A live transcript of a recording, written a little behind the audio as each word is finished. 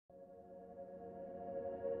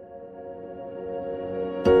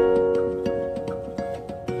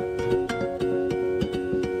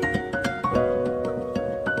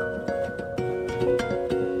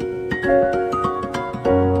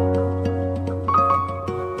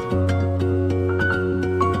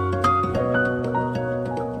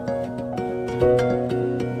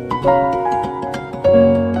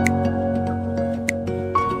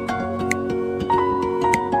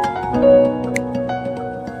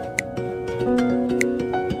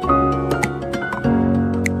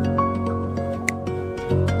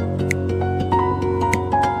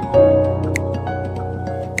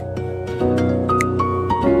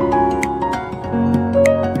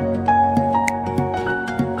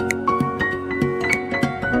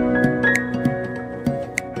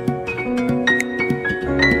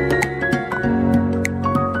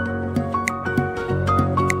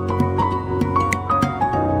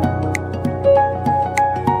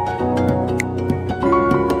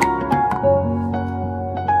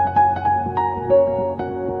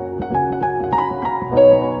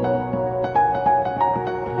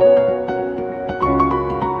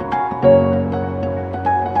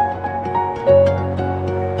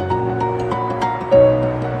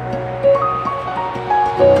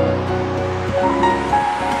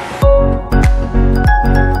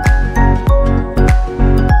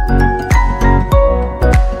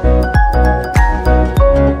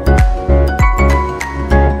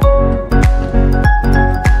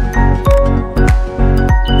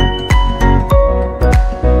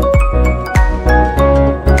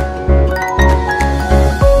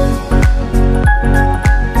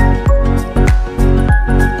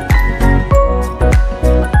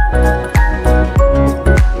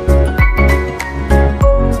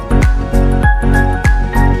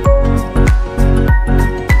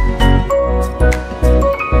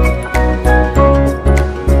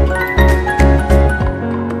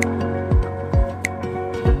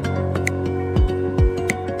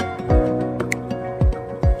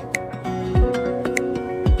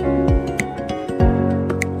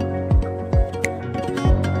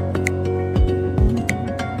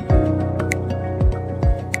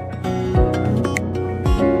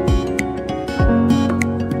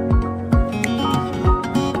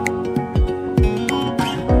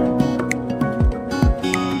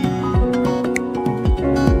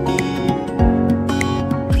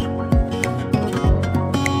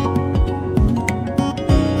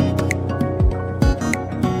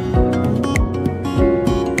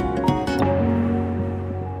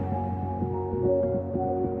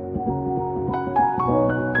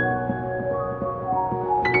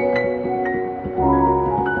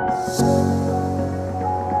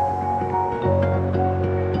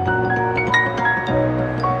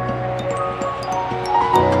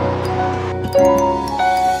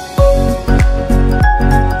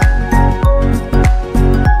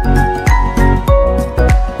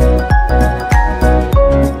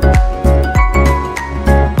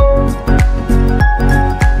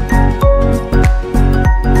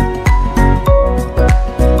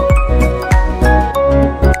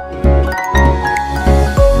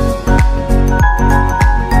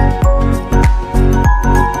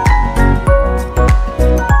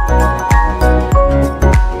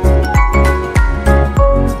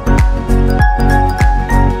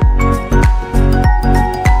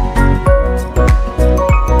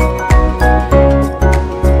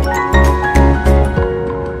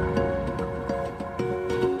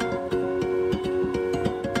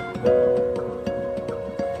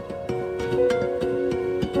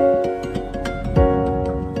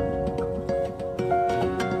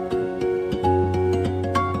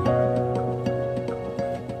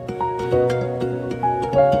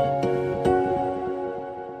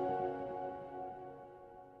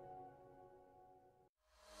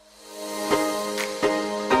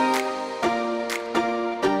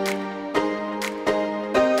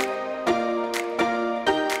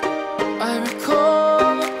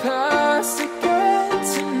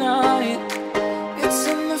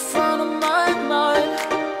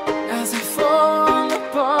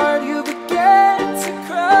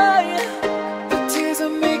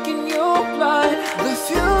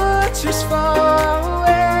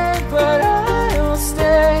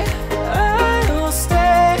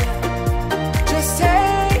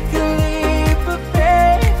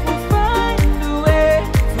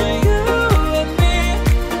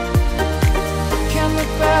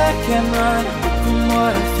on from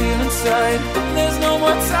what I feel inside. There's no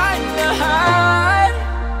more time to hide,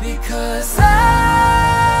 because I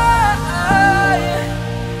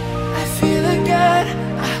feel again,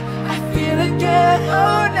 I feel again.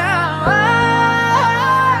 Oh, now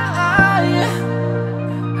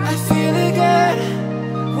I feel again.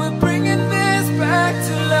 We're bringing this back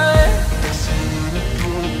to life.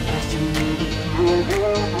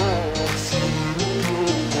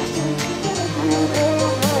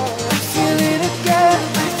 I feel it again,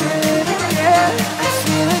 I feel it again, I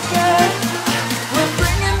feel again. We're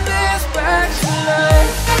bringing this back to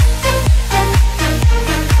life.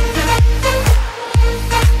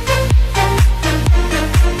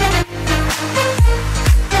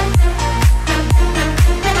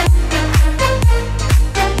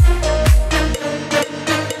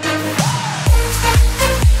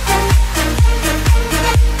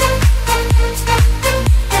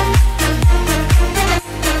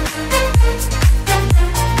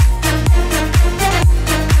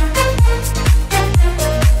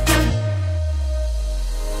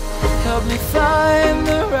 Help me find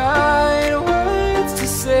the right words to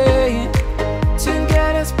say to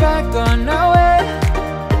get us back on our way.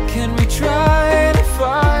 Can we try to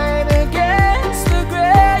fight against the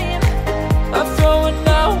grain of throwing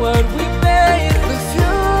out what we made? The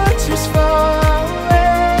future's far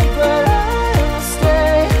away, but I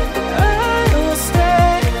will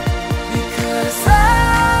stay, because I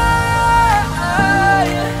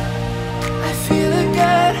feel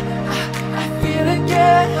again, I feel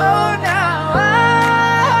again. Oh, now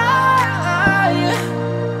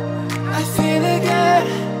I feel again.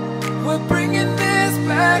 We're bringing this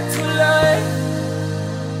back to life.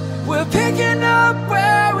 We're picking up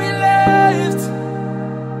where we left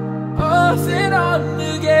off and on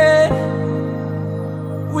again.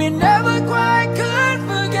 We never quite could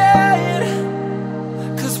forget,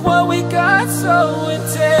 'cause what we got so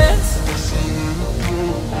intense.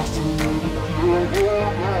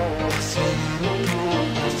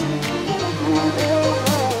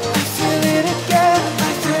 I feel it again, I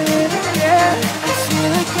feel it again, I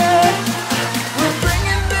feel again. We're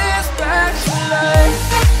bringing this back to life.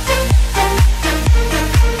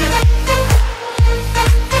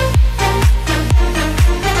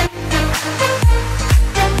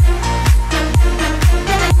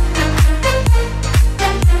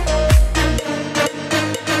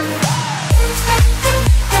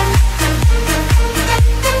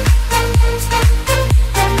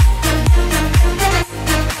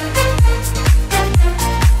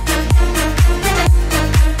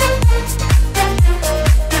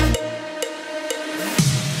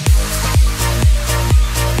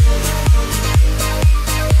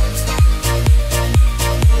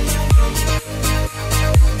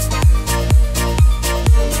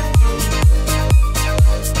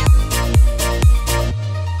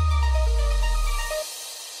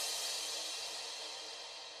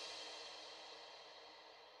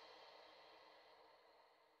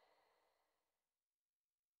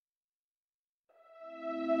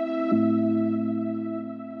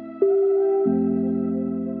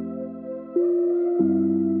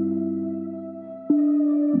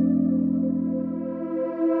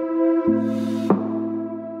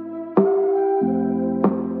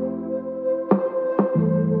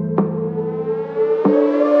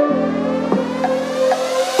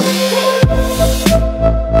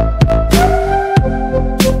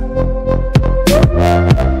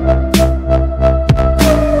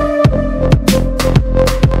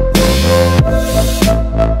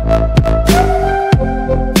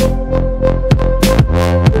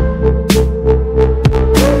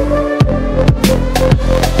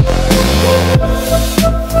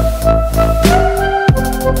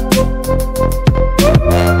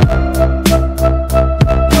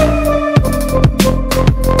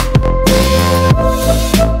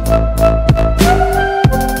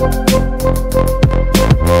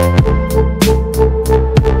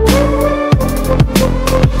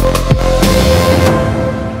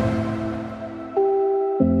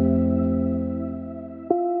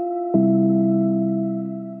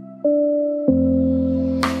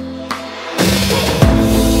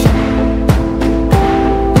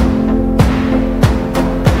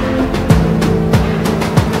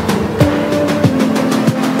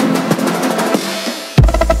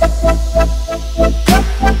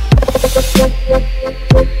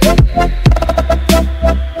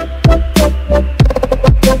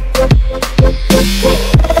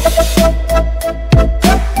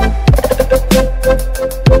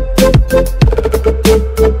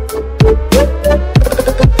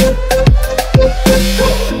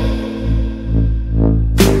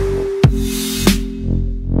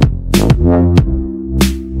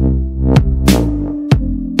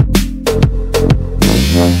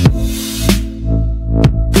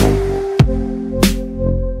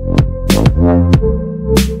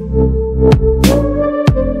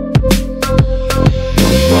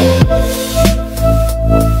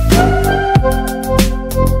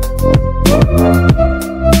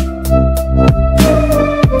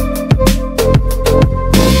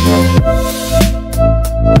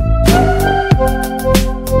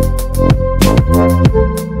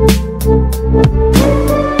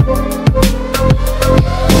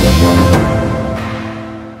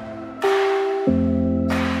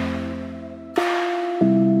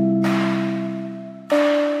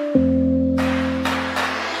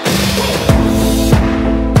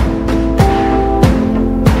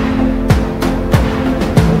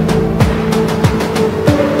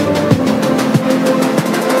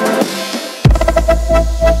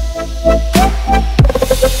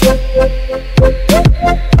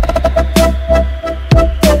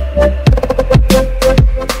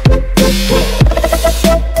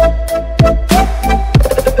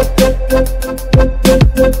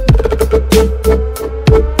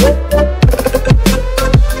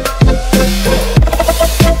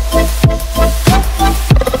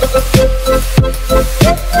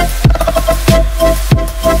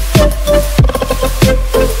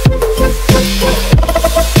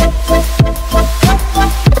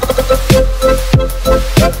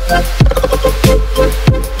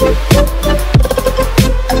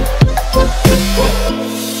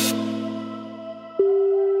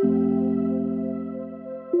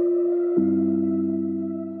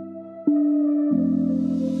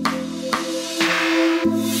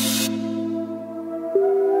 you.